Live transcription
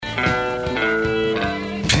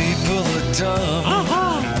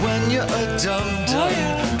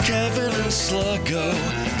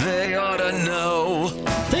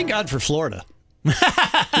bad for Florida.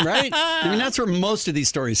 Right? I mean, that's where most of these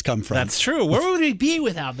stories come from. That's true. Where would we be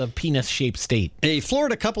without the penis-shaped state? A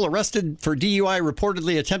Florida couple arrested for DUI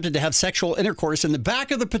reportedly attempted to have sexual intercourse in the back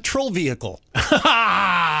of the patrol vehicle.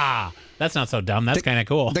 That's not so dumb. That's kind of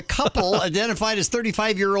cool. The couple, identified as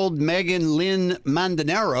 35-year-old Megan Lynn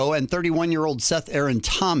Mandanero and 31-year-old Seth Aaron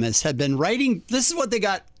Thomas, had been riding. This is what they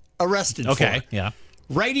got arrested for. Okay, yeah.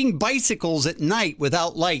 Riding bicycles at night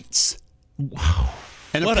without lights. Wow.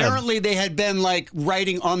 And apparently they had been like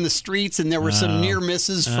riding on the streets, and there were some near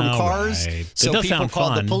misses from cars. Right. So people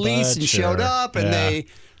called the police and showed up, and yeah.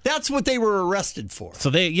 that's what they were arrested for. So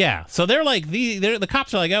they're like the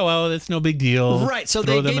cops are like, oh well, it's no big deal. Right. So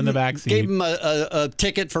throw they them gave in the back seat. Gave them a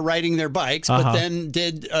ticket for riding their bikes, but then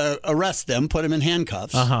did arrest them, put them in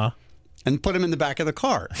handcuffs, and put them in the back of the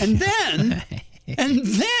car, and then.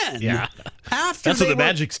 Yeah. After that's where the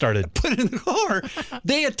magic started. Put in the car,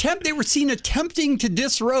 they were seen attempting to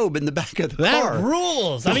disrobe in the back of the car. That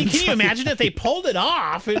rules. I mean, can you imagine if they pulled it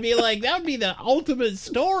off? It'd be like, that would be the ultimate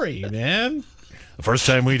story, man. The first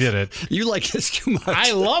time we did it. You like this too much.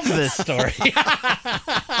 I love this story.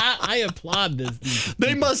 I applaud this.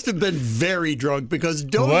 They must have been very drunk, because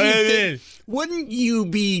wouldn't you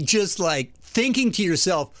be just like thinking to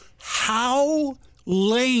yourself, how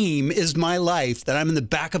lame is my life that I'm in the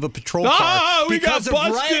back of a patrol car because of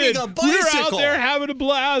riding a bicycle? We're out there having a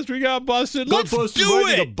blast. We got busted. Let's do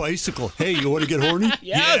riding it. a bicycle. Hey, you want to get horny?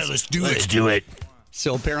 Yes. Yeah, let's do it.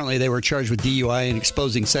 So apparently they were charged with DUI and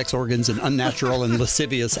exposing sex organs and unnatural and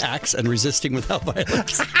lascivious acts and resisting without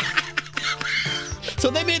violence.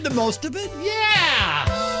 So they made the most of it?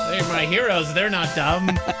 Yeah. They're my heroes. They're not dumb.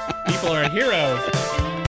 People are heroes.